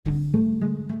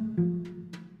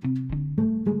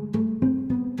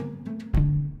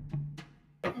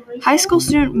High school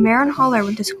student Marin Holler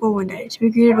went to school one day to be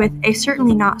greeted with a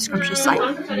certainly not scrumptious sight.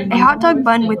 A hot dog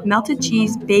bun with melted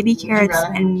cheese, baby carrots,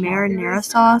 and marinara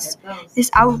sauce.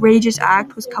 This outrageous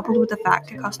act was coupled with the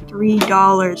fact it cost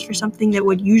 $3 for something that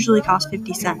would usually cost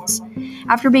 50 cents.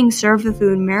 After being served the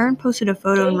food, Marin posted a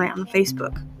photo and ran on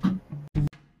Facebook.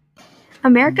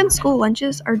 American school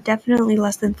lunches are definitely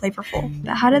less than flavorful,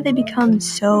 but how did they become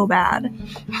so bad?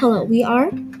 Hello, we are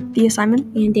The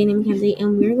Assignment and Dana McKenzie,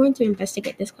 and we're going to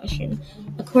investigate this question.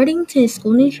 According to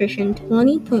School Nutrition,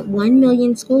 20.1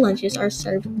 million school lunches are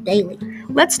served daily.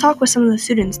 Let's talk with some of the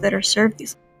students that are served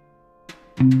these.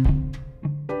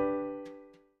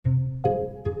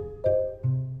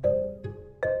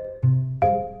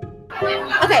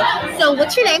 Okay, so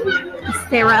what's your name?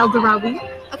 Sarah Eldarabi.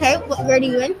 Okay, what grade are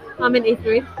you in? I'm in 8th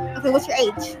grade. Okay, what's your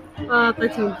age?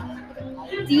 13.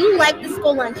 Do you like the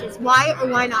school lunches? Why or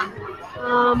why not?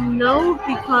 No,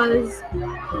 because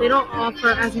they don't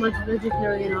offer as much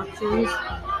vegetarian options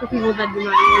for people that do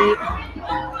not eat.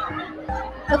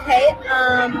 Okay,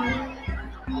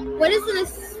 what is a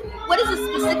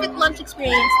specific lunch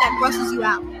experience that grosses you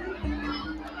out?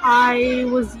 I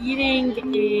was eating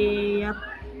a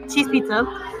cheese pizza,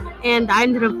 and I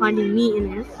ended up finding meat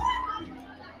in it.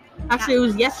 Actually, it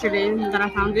was yesterday that I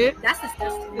found it. That's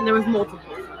disgusting. And there was multiple.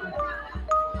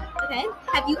 Okay.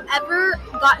 Have you ever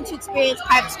gotten to experience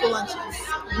private school lunches?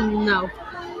 No.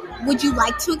 Would you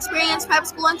like to experience private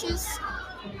school lunches?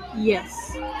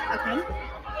 Yes. Okay.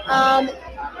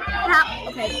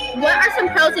 What are some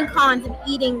pros and cons of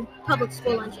eating public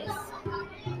school lunches?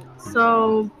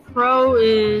 So, pro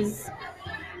is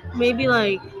maybe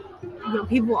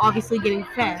people obviously getting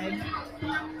fed.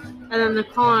 And then the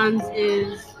cons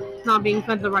is not being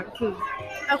fed the right food.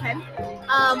 Okay.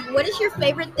 What is your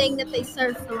favorite thing that they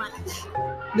serve for lunch?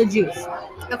 The juice.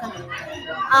 Okay.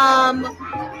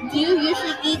 Do you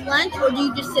usually eat lunch or do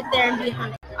you just sit there and be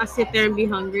hungry? I sit there and be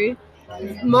hungry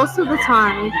most of the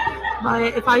time. But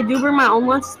if I do bring my own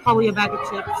lunch, it's probably a bag of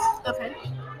chips. Okay.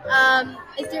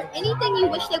 Is there anything you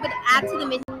wish they would add to the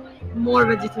menu? More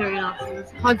vegetarian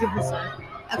options, 100%.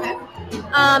 Okay.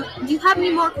 Do you have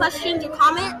any more questions or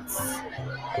comments?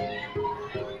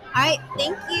 All right,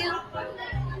 thank you.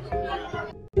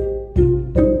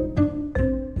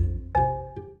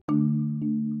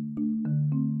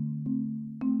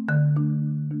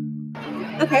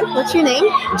 Okay, what's your name?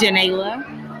 Janayla.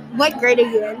 What grade are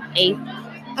you in?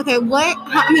 8th. Okay,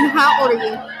 how old are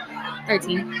you?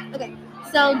 13. Okay,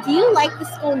 so do you like the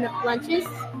school lunches?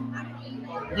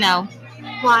 No.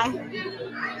 Why?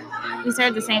 We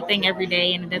serve the same thing every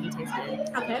day and it doesn't taste good.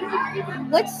 Okay.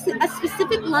 What's a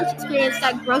specific lunch experience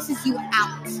that grosses you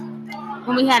out?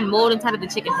 When we had mold inside of the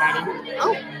chicken patty.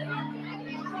 Oh.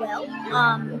 Well,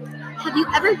 have you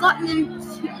ever gotten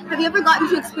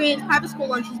to experience private school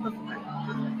lunches before?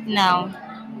 No.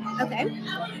 Okay.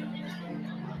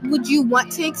 Would you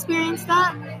want to experience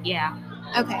that? Yeah.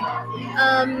 Okay.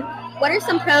 What are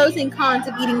some pros and cons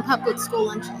of eating public school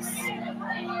lunches?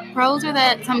 Pros are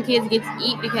that some kids get to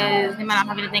eat because they might not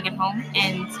have anything at home,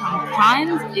 and some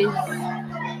cons is,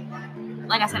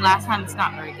 like I said last time, it's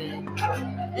not very good.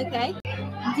 Okay.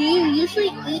 Do you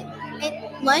usually eat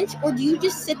at lunch or do you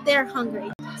just sit there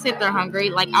hungry? Sit there hungry.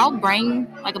 Like, I'll bring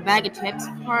a bag of chips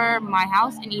for my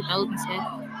house and eat those instead.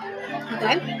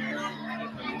 Okay.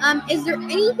 Is there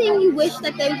anything you wish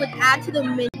that they would add to the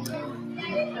menu?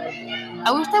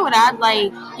 I wish they would add,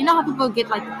 you know how people get,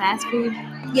 the fast food?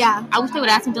 Yeah. I wish they would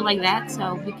add something like that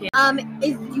so we can... Do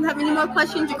you have any more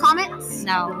questions or comments?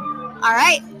 No. All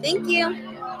right. Thank you.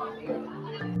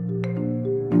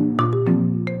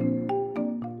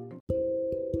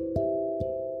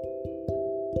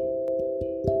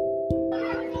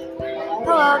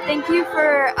 Hello, thank you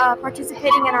for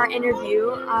participating in our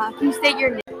interview. Can you state your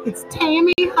name? It's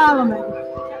Tammy Holloman.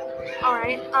 All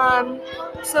right.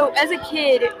 So as a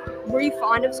kid, were you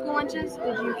fond of school lunches?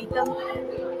 Did you eat them?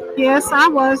 Yes, I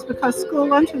was, because school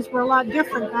lunches were a lot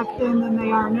different back then than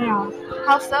they are now.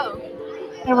 How so?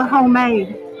 They were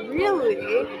homemade. Really?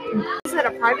 Is it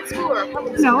a private school or a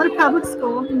public school? No, at a public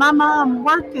school. My mom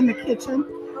worked in the kitchen.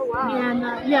 Oh wow.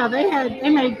 And they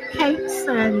made cakes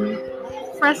and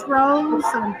fresh rolls,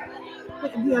 and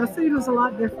the food was a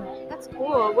lot different. That's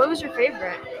cool. What was your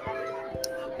favorite?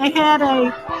 They had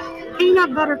a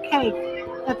peanut butter cake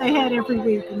that they had every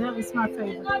week, and that was my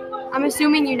favorite. I'm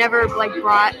assuming you never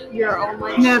brought your own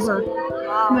lunch. Never.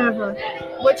 Wow. Never.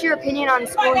 What's your opinion on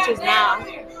school lunches now?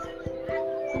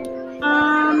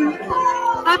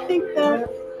 I think that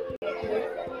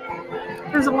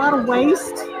there's a lot of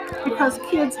waste because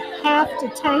kids have to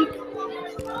take,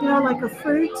 a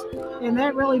fruit, and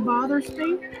that really bothers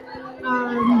me.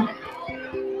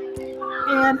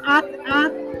 And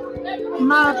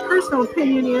my personal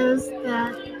opinion is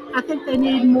that I think they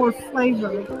need more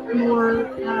flavor,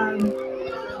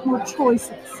 more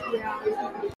choices.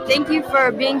 Thank you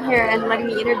for being here and letting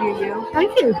me interview you.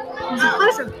 Thank you. It was a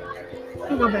pleasure.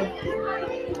 Here you go, babe.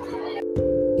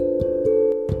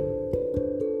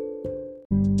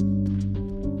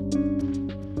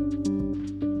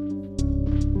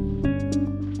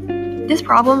 This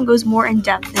problem goes more in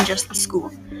depth than just the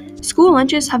school. School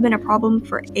lunches have been a problem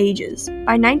for ages.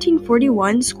 By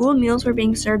 1941, school meals were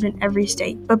being served in every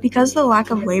state, but because of the lack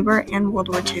of labor and World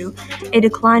War II, a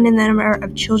decline in the number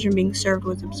of children being served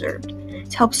was observed.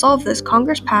 To help solve this,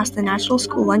 Congress passed the National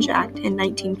School Lunch Act in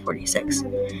 1946.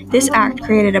 This act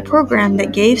created a program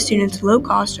that gave students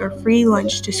low-cost or free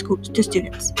lunch to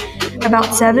students. About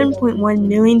 7.1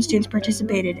 million students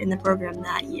participated in the program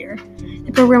that year.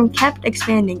 The program kept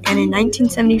expanding, and in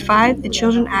 1975, the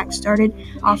Children's Act started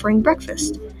offering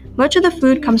breakfast. Much of the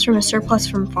food comes from a surplus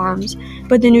from farms,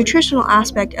 but the nutritional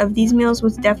aspect of these meals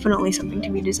was definitely something to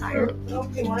be desired.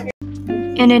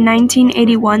 And in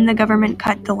 1981, the government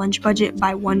cut the lunch budget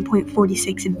by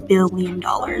 $1.46 billion.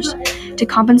 To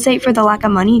compensate for the lack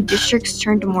of money, districts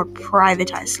turned to more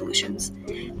privatized solutions.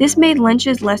 This made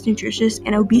lunches less nutritious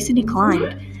and obesity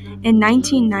climbed. In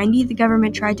 1990, the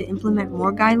government tried to implement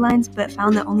more guidelines, but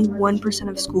found that only 1%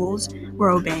 of schools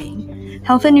were obeying.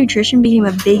 Health and nutrition became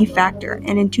a big factor,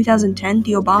 and in 2010,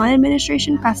 the Obama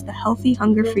administration passed the Healthy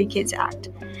Hunger-Free Kids Act.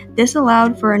 This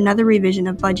allowed for another revision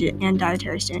of budget and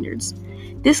dietary standards.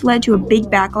 This led to a big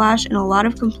backlash, and a lot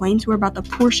of complaints were about the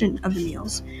portion of the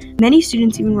meals. Many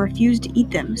students even refused to eat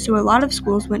them, so a lot of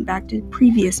schools went back to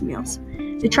previous meals.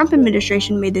 The Trump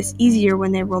administration made this easier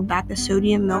when they rolled back the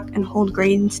sodium, milk, and whole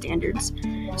grain standards.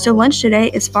 So lunch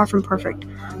today is far from perfect.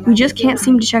 We just can't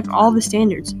seem to check all the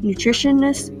standards: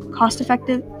 nutritious,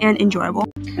 cost-effective, and enjoyable.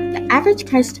 The average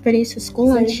price to produce a school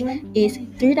lunch is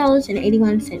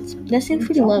 $3.81. That seems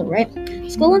pretty low, right?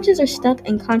 School lunches are stuck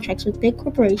in contracts with big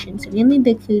corporations, mainly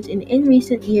Big Foods, and in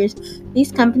recent years,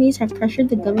 these companies have pressured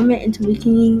the government into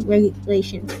weakening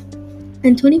regulations.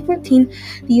 In 2014,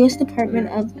 the U.S. Department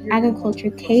of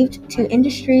Agriculture caved to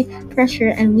industry pressure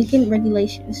and weakened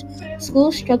regulations.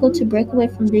 Schools struggle to break away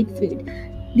from Big Food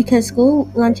because school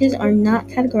lunches are not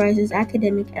categorized as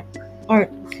academic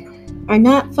are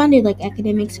not funded like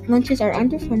academics. Lunches are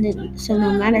underfunded, so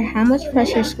no matter how much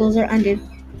pressure schools are under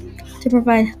to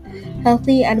provide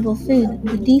healthy, edible food,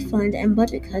 the defund and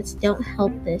budget cuts don't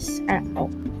help this at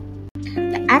all.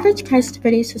 The average price to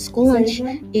produce a school lunch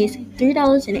is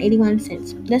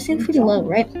 $3.81. That seems pretty low,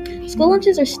 right? School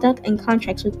lunches are stuck in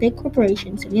contracts with big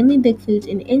corporations, mainly Big Foods,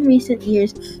 and in recent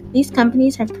years, these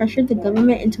companies have pressured the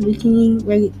government into weakening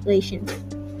regulations.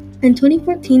 In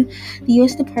 2014, the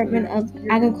U.S. Department of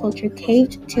Agriculture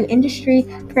caved to industry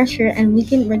pressure and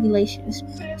weakened regulations.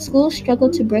 Schools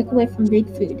struggle to break away from Big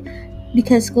Food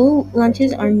because school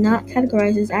lunches are not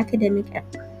categorized as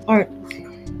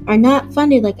are not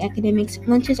funded like academics.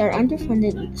 Lunches are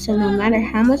underfunded, so no matter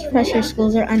how much pressure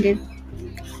schools are under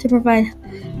to provide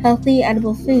healthy,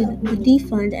 edible food, the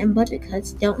defund and budget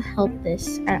cuts don't help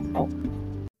this at all.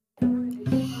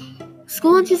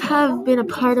 School lunches have been a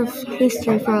part of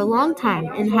history for a long time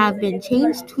and have been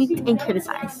changed, tweaked, and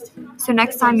criticized. So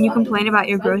next time you complain about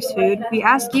your gross food, we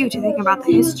ask you to think about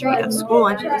the history of school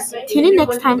lunches. Tune in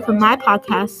next time for my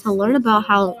podcast to learn about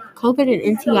how COVID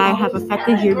and NTI have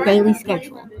affected your daily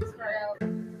schedule.